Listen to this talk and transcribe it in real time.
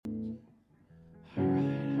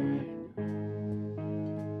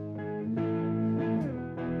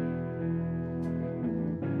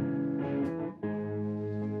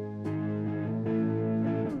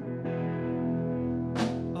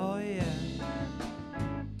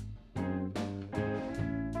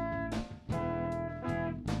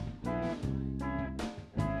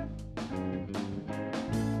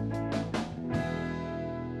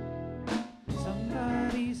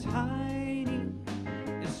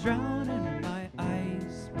drown in my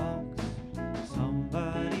icebox.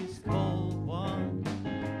 Somebody's cold one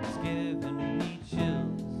is giving me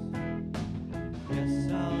chills.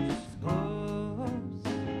 Guess I'll just close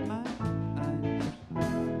my eyes.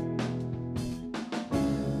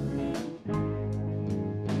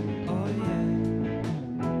 Oh yeah.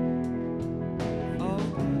 Oh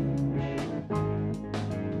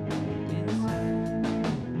inside.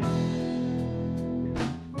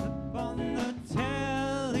 Flip on the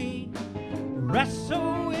telly,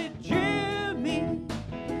 wrestle with Jimmy.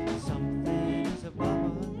 Something is a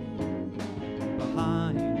bubble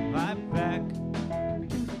behind my back.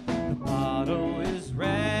 The bottle is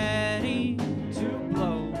ready to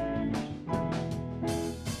blow.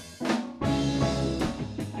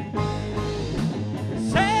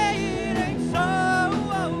 Say it ain't so.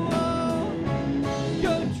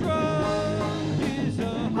 Your drug is a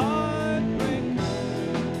heartbreaker.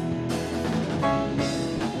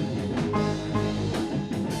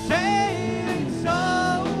 Say it ain't so.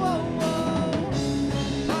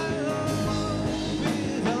 My love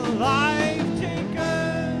is a life taker.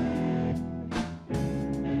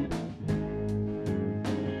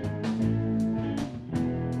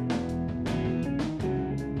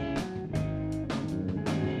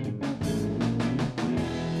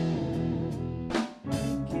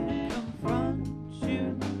 Can't confront you.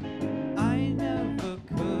 I never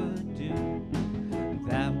could do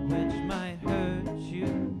that which might hurt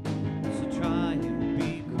you. So try and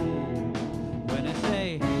be cool when I say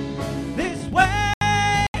this way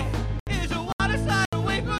is a water slide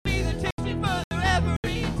away from me that takes me further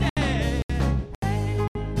every day.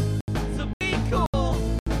 So be cool.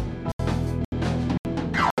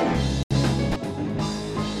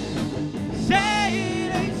 Say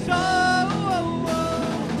it ain't so.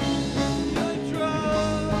 Your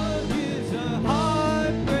drug is a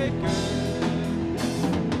heartbreaker.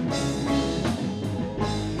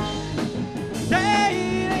 Say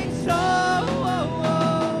it ain't so.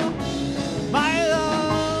 My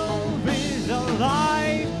love is a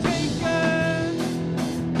life taker.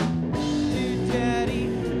 Dear Daddy,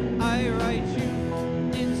 I write you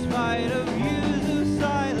in spite of years of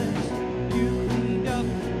silence. You cleaned up,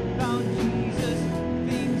 found Jesus,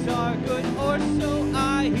 things are good, or so I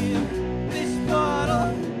hear. This bottle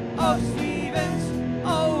of Stevens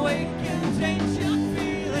awakens ancient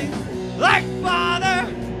feelings. Like father,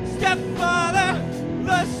 stepfather,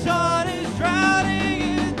 the sun is drowning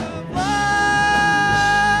in the blood.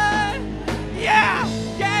 Yeah,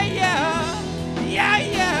 yeah, yeah, yeah,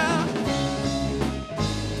 yeah.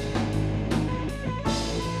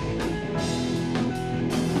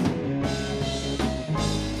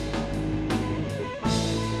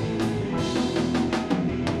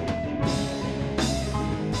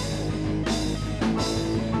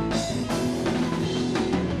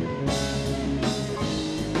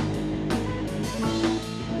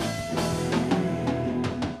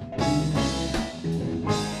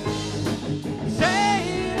 Say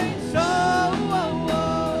it ain't so.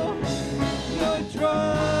 Your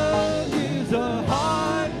drug is a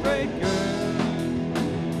heartbreaker.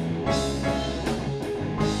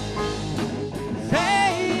 Say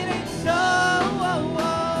it ain't so.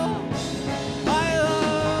 My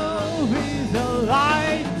love is a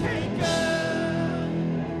life taker.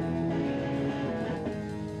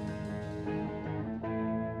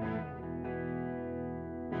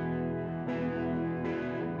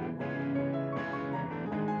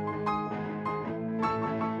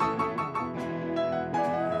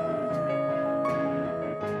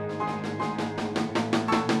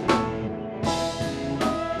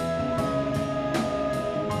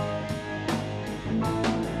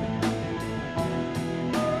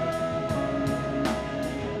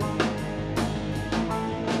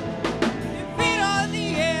 Your feet on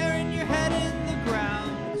the air and your head in the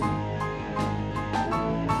ground.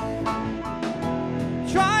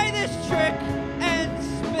 Try this trick and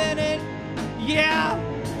spin it. Yeah,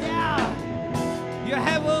 yeah. Your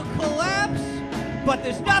head will collapse, but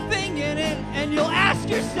there's nothing in it, and you'll ask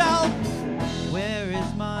yourself, where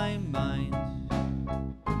is my mind?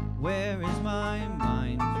 Where is my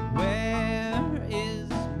mind? Where is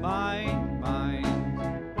my mind?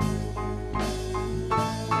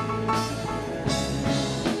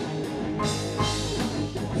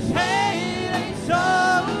 Say it ain't so.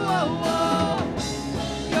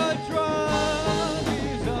 Your drug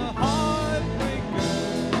is a heartbreaker.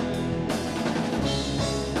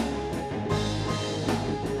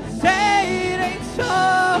 Say it ain't so.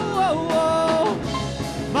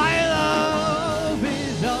 My love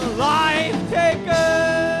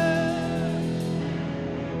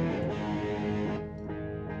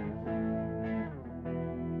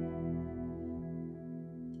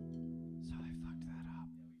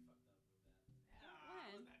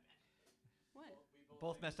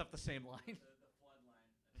Both messed up the same line.